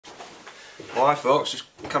Well, hi folks, just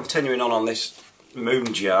continuing on this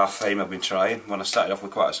moon jar theme I've been trying. When I started off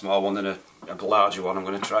with quite a small one, then a larger one, I'm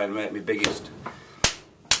going to try and make my biggest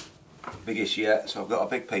yet. So I've got a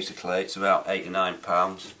big piece of clay, it's about 8 or 9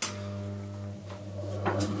 pounds.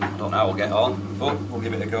 Don't know how we'll get on, but we'll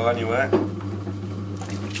give it a go anyway.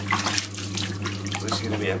 This is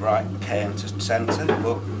going to be a right pain to centre,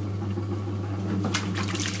 but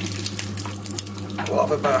we'll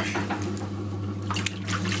have a bash.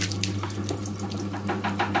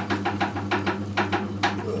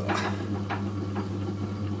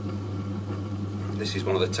 This is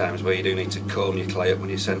one of the times where you do need to comb your clay up when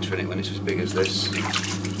you're centering it when it's as big as this.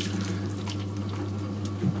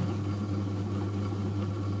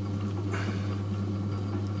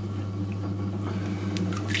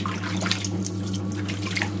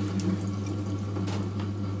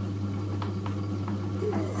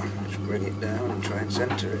 Just bring it down and try and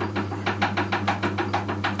centre it.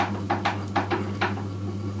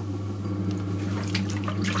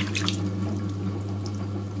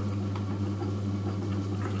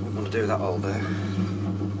 Do that all day.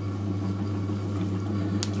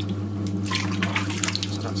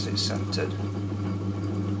 So that's it centred.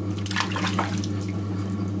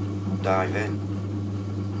 Dive in.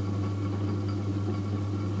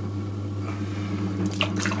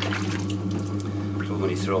 So when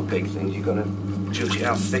you throw big things, you've got to judge it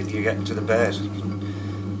how thick you get to the base.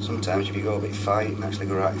 Sometimes if you go a bit far, you can actually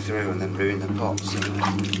go right through and then ruin the pot. So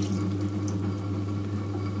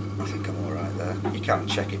you can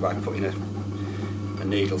check it by putting a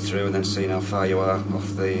needle through and then seeing how far you are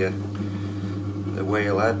off the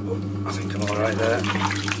wheel head, but I think I'm alright there.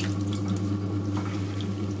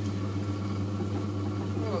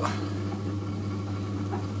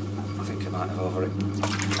 I think I might have over it.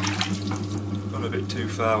 Gone a bit too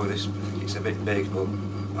far with this. I think it's a bit big, but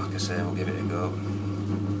like I say, we'll give it a go.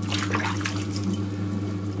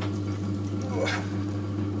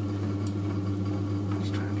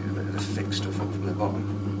 Thick stuff up from the bottom.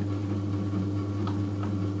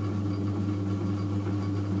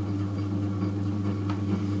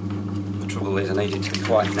 The trouble is I need it to be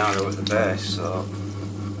quite narrow at the base, so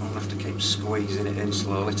I'll have to keep squeezing it in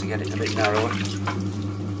slowly to get it a bit narrower.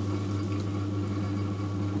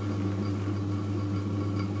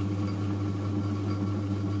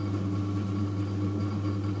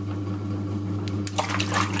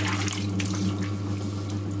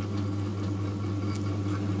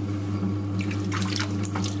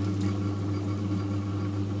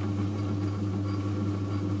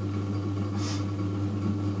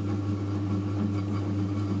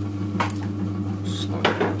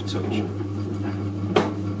 Touch.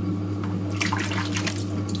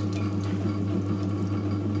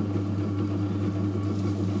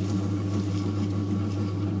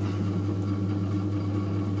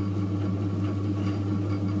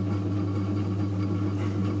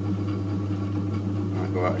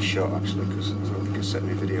 Might go out of shot actually because I don't think I set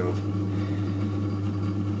my video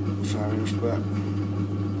far enough back,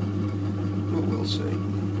 but we'll see.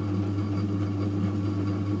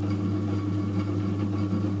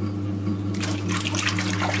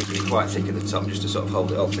 Quite thick at the top just to sort of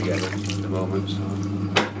hold it all together at the moment, so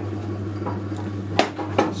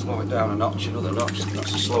slow it down a notch, another notch.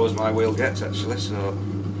 That's as slow as my wheel gets actually, so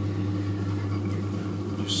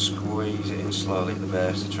just squeeze it in slowly at the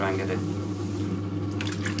base to try and get it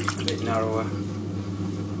a bit narrower.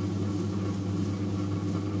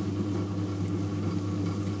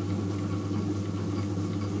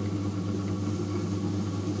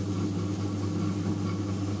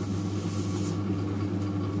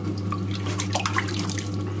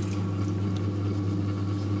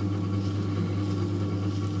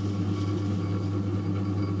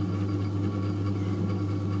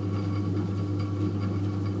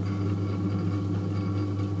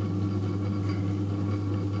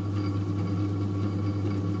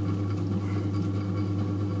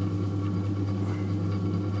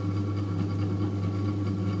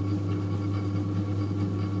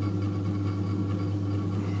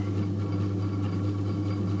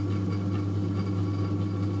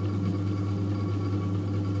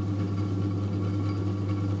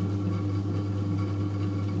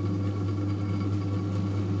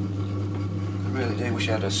 I really do wish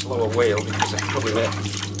I had a slower wheel because I could probably make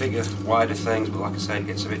bigger, wider things, but like I say, it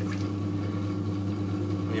gets a bit...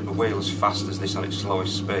 When you have a wheel as fast as this on its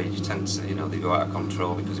slowest speed, you tend to, they go out of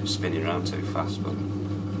control because it's spinning around too fast, but...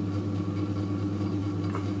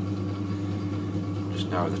 I'll just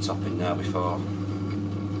narrow the top in now before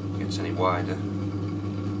it gets any wider.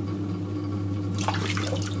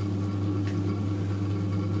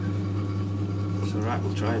 Right,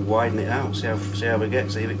 we'll try and widen it out, see how we get,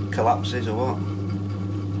 see if it collapses or what.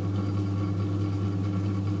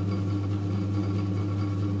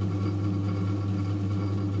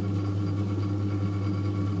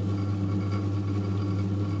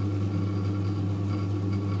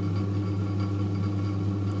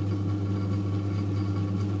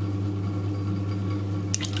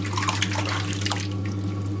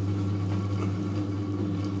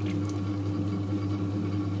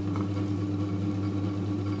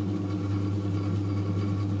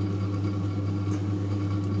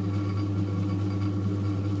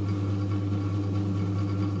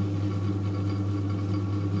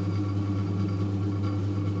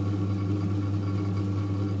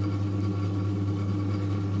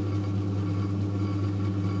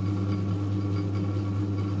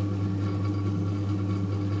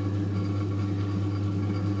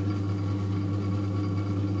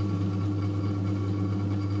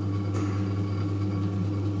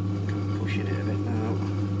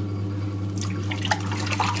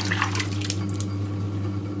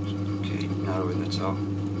 In the top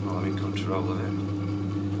while I'm in control of it.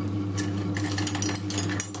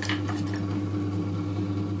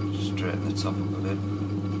 Straighten the top up a bit.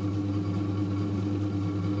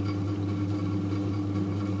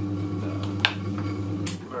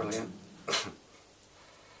 Brilliant.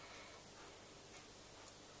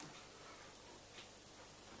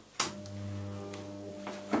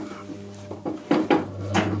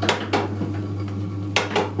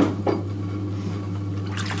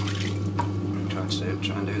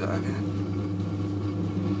 Try and do that again.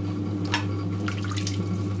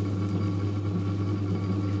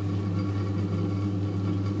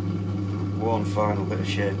 One final bit of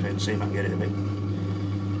shape in, see if I can get it a bit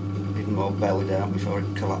even more bellied out before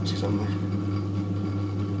it collapses on me.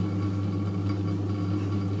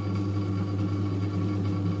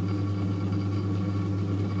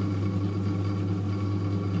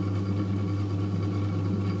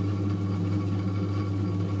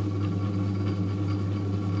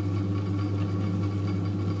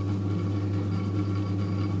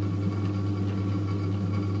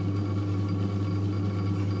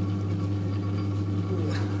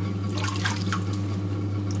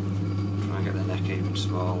 Even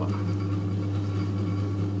smaller.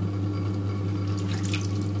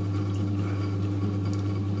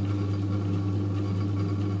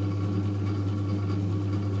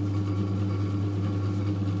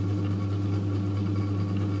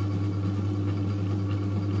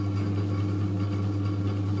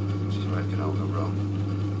 This is where it can all go wrong.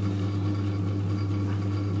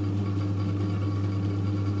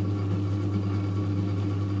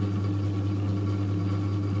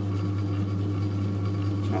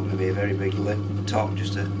 Not going to be a very big lip top,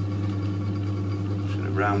 just going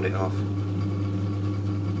to round it off.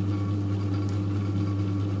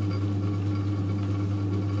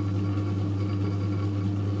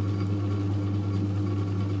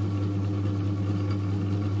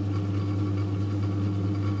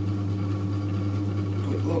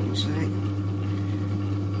 Quick look and see.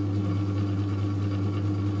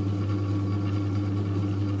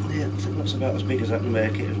 Yeah, I think that's about as big as I can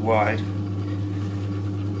make it, as wide.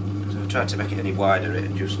 Tried to make it any wider,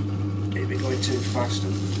 it'd be going too fast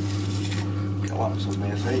and collapse on me,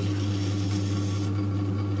 I think.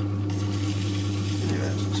 Anyway,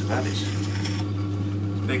 it's not so bad. It's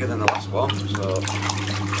bigger than the last one, so I'll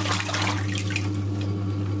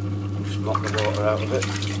just block the water out of it.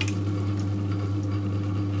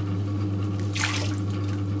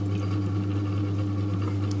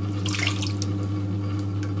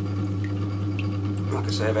 Like I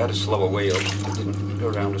say, if I had a slower wheel, it didn't go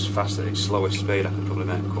around as fast at its slowest speed, I could probably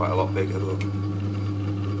make it quite a lot bigger, but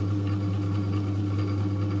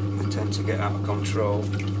they tend to get out of control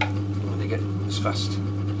when they get as fast,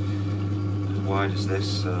 as wide as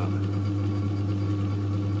this. So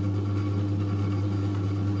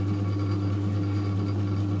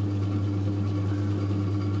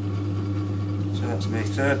that's my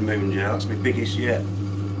third moon jar, that's my biggest yet.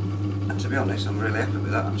 And to be honest, I'm really happy with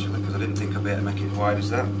that actually, because I didn't think I'd be able to make it as wide as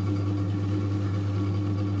that.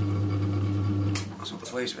 I was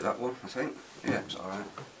pleased with that one, I think. Yeah, it's alright.